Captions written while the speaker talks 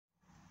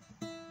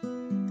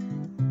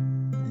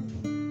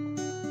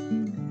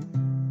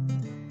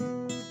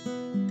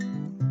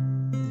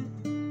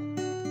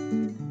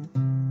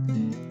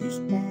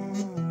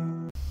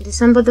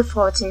December the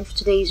 14th,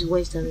 today is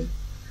wisdom.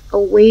 A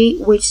way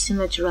which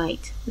seemeth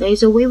right. There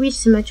is a way which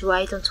seemeth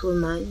right unto a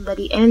man, but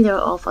the end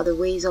thereof are the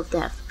ways of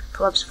death.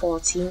 Proverbs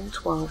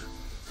 14:12.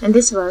 In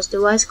this verse,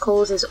 the wise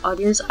calls his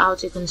audience out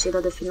to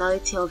consider the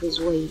finality of his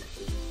way.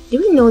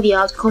 Do we know the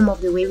outcome of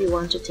the way we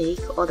want to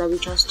take, or that we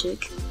just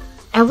took?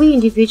 Every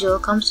individual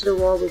comes to the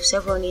world with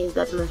several needs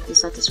that must be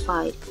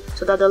satisfied,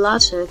 so that the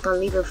latter can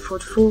live a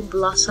fruitful,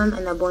 blossom,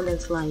 and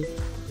abundant life.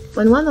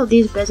 When one of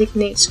these basic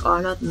needs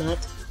are not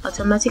met,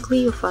 automatically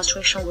your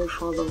frustration will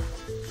follow.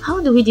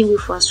 How do we deal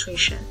with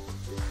frustration?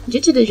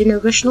 Due to the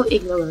generational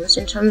ignorance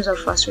in terms of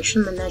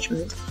frustration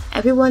management,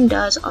 everyone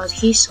does as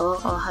he saw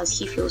or as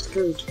he feels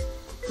good.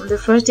 From the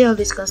first day of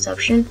his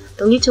conception,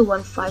 the little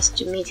one fights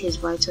to meet his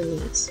vital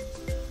needs.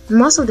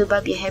 Most of the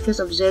bad behaviors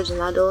observed in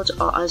adults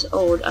are as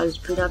old as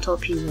prenatal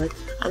period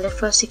and the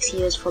first 6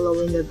 years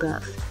following the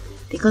birth.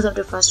 Because of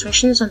the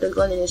frustrations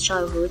undergone in his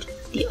childhood,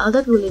 the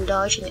adult will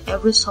indulge in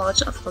every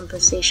sort of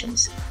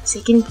compensations,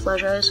 seeking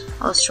pleasures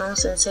or strong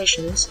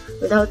sensations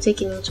without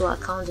taking into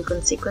account the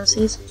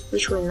consequences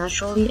which will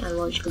naturally and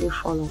logically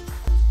follow.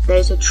 There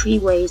is a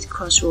three-way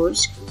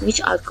crossroads which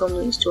outcome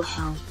leads to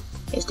hell.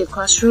 It's the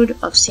crossroad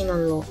of sin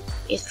and law.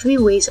 Its three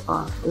ways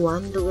are: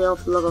 1. The way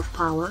of love of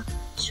power,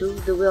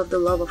 2. The way of the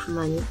love of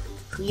money,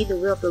 3. The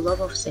way of the love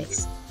of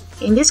sex.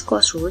 In this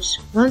crossroads,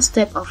 one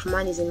step of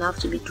man is enough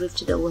to be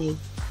drifted away.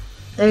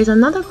 There is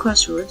another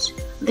crossroads.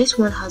 This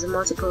one has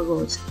multiple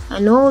roads,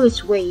 and all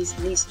its ways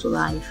leads to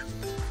life.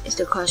 It's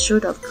the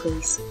crossroad of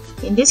grace.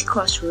 In this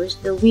crossroads,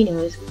 the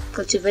winners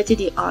cultivated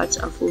the art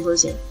of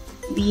losing,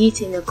 be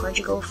it in a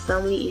conjugal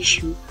family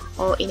issue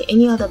or in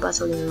any other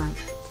battle in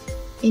life.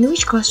 In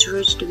which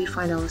crossroads do we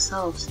find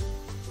ourselves?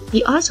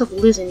 The art of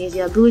losing is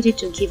the ability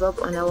to give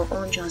up on our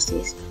own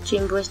justice to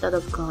embrace that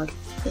of God.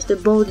 It's the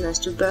boldness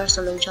to bear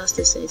some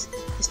injustices.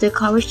 It's the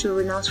courage to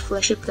renounce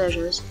fleshly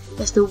pleasures.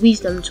 It's the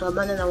wisdom to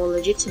abandon our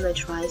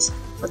legitimate rights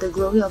for the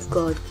glory of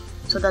God,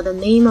 so that the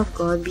name of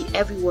God be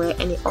everywhere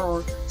and in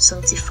all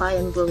sanctified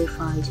and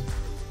glorified.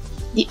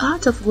 The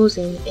art of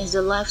losing is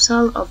the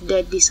lifestyle of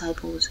dead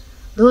disciples,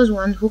 those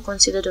ones who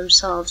consider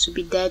themselves to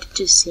be dead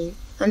to sin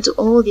and to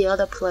all the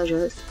other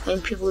pleasures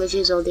and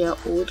privileges of their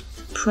old,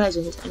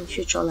 present, and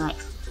future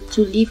life,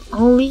 to live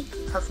only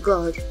of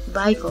God,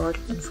 by God,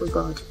 and for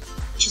God.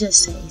 Jesus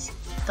says,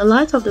 "The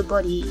light of the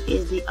body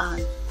is the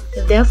eye.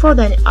 If therefore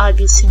thine eye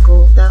be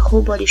single, thy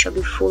whole body shall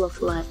be full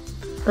of light.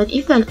 But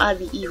if thine eye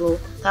be evil,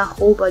 thy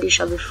whole body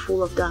shall be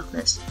full of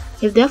darkness.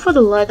 If therefore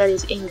the light that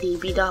is in thee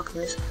be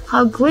darkness,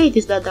 how great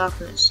is that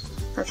darkness?"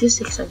 Matthew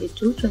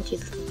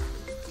 6:22-23.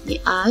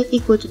 The eye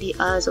equal to the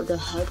eyes of the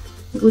head,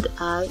 good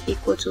eye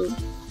equal to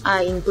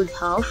eye in good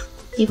health,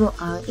 evil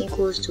eye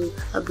equals to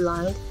a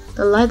blind.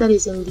 The light that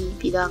is in thee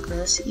be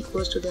darkness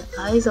equals to the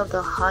eyes of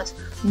the heart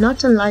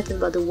not enlightened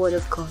by the word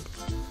of God.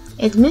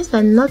 It means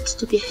that not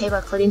to behave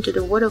according to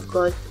the word of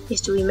God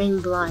is to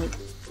remain blind,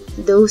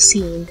 though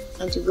seeing,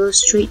 and to go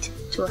straight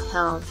to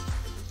hell.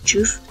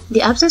 Truth,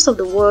 the absence of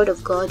the word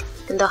of God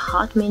in the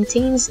heart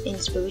maintains in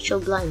spiritual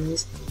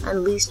blindness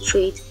and leads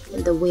straight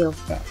in the way of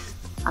death.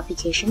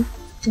 Application: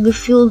 to be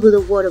filled with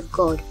the word of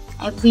God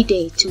every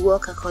day, to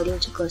walk according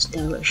to God's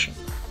direction.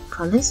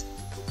 Promise: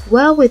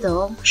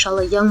 wherewithal shall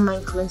a young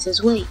man cleanse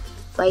his way?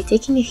 By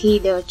taking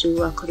heed thereto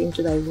according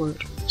to thy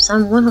word.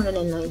 Psalm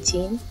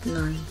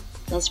 119:9.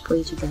 Let's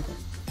pray together.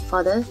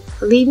 Father,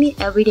 lead me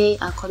every day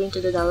according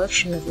to the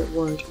direction of your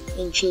word.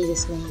 In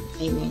Jesus' name,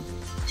 amen.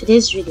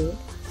 Today's reading,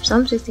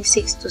 Psalm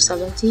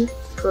 66-70,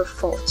 Proverbs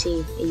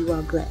 14. You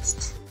are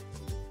blessed.